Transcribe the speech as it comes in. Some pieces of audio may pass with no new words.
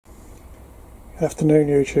Afternoon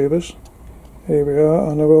YouTubers, here we are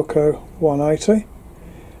on the Warco 180.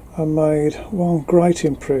 I made one great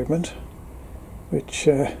improvement which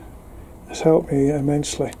has helped me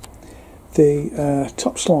immensely. The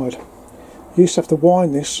top slide, you used to have to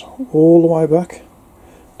wind this all the way back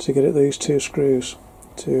to get at these two screws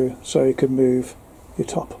so you could move your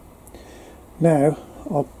top. Now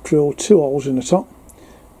I've drilled two holes in the top,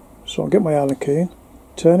 so I'll get my Allen key in,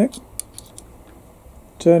 turn it,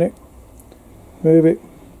 move it,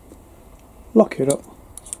 lock it up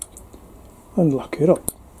and lock it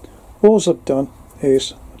up. All I've done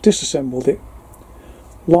is disassembled it,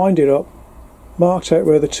 lined it up, marked out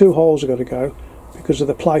where the two holes are going to go because of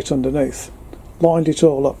the plate underneath, lined it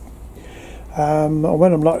all up. And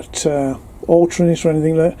when I'm not altering it or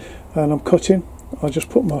anything like that and I'm cutting, I just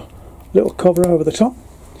put my little cover over the top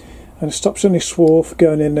and it stops any swarf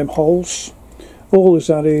going in them holes. All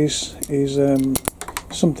that is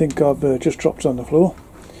something I've just dropped on the floor,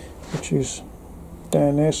 which is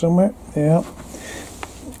down there somewhere. Yeah,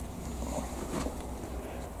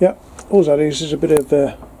 all that is a bit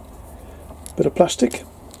of plastic.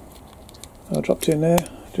 I dropped in there,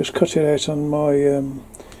 just cut it out on my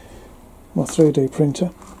my 3D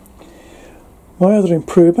printer. My other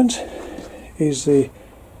improvement is the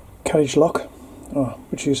Carriage lock,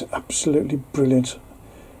 which is absolutely brilliant.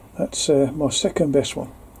 That's my second best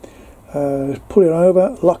one. Pull it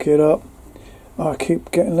over, lock it up. I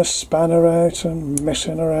keep getting the spanner out and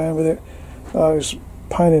messing around with it. It's a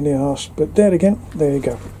pain in the arse, but there again, there you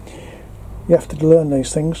go. You have to learn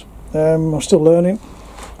these things. I'm still learning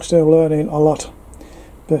a lot,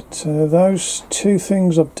 but those two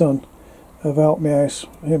things I've done have helped me out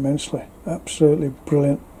immensely. Absolutely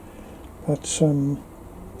brilliant. But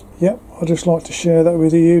yeah, I'd just like to share that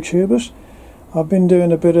with the YouTubers. I've been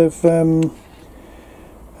doing a bit of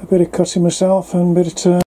cutting myself and a bit of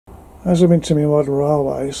turn. As I've been to my model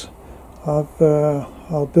railways, I've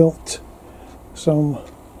built some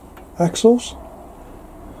axles.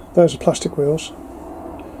 Those are plastic wheels.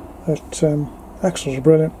 But axles are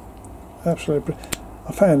brilliant, absolutely brilliant.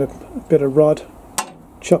 I found a bit of rod,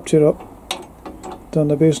 chopped it up, done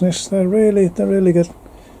the business. They're really good.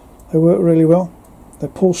 They work really well. They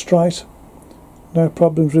pull straight, no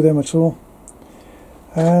problems with them at all.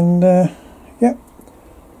 And yeah,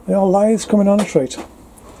 the old lathe's coming on a treat.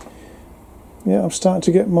 Yeah, I'm starting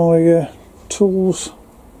to get my tools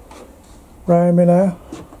round me now,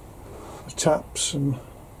 the taps and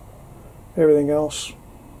everything else.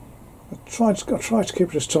 I try to keep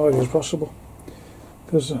it as tidy as possible,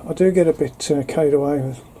 because I do get a bit carried away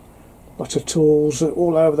with lots of tools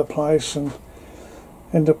all over the place and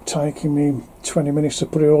end up taking me 20 minutes to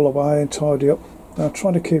put it all away and tidy up. I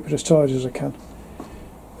try to keep it as tidy as I can.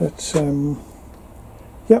 But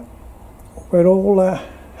yep, we're all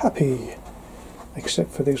happy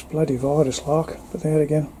except for this bloody virus lark. But there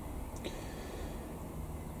again,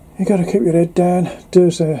 you got to keep your head down, do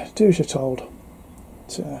as you're told.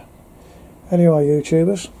 But, anyway,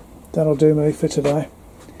 YouTubers, that'll do me for today.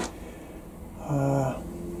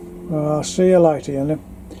 I'll see you later, you know.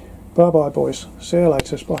 Bye bye, boys. See you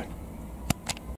later. Bye.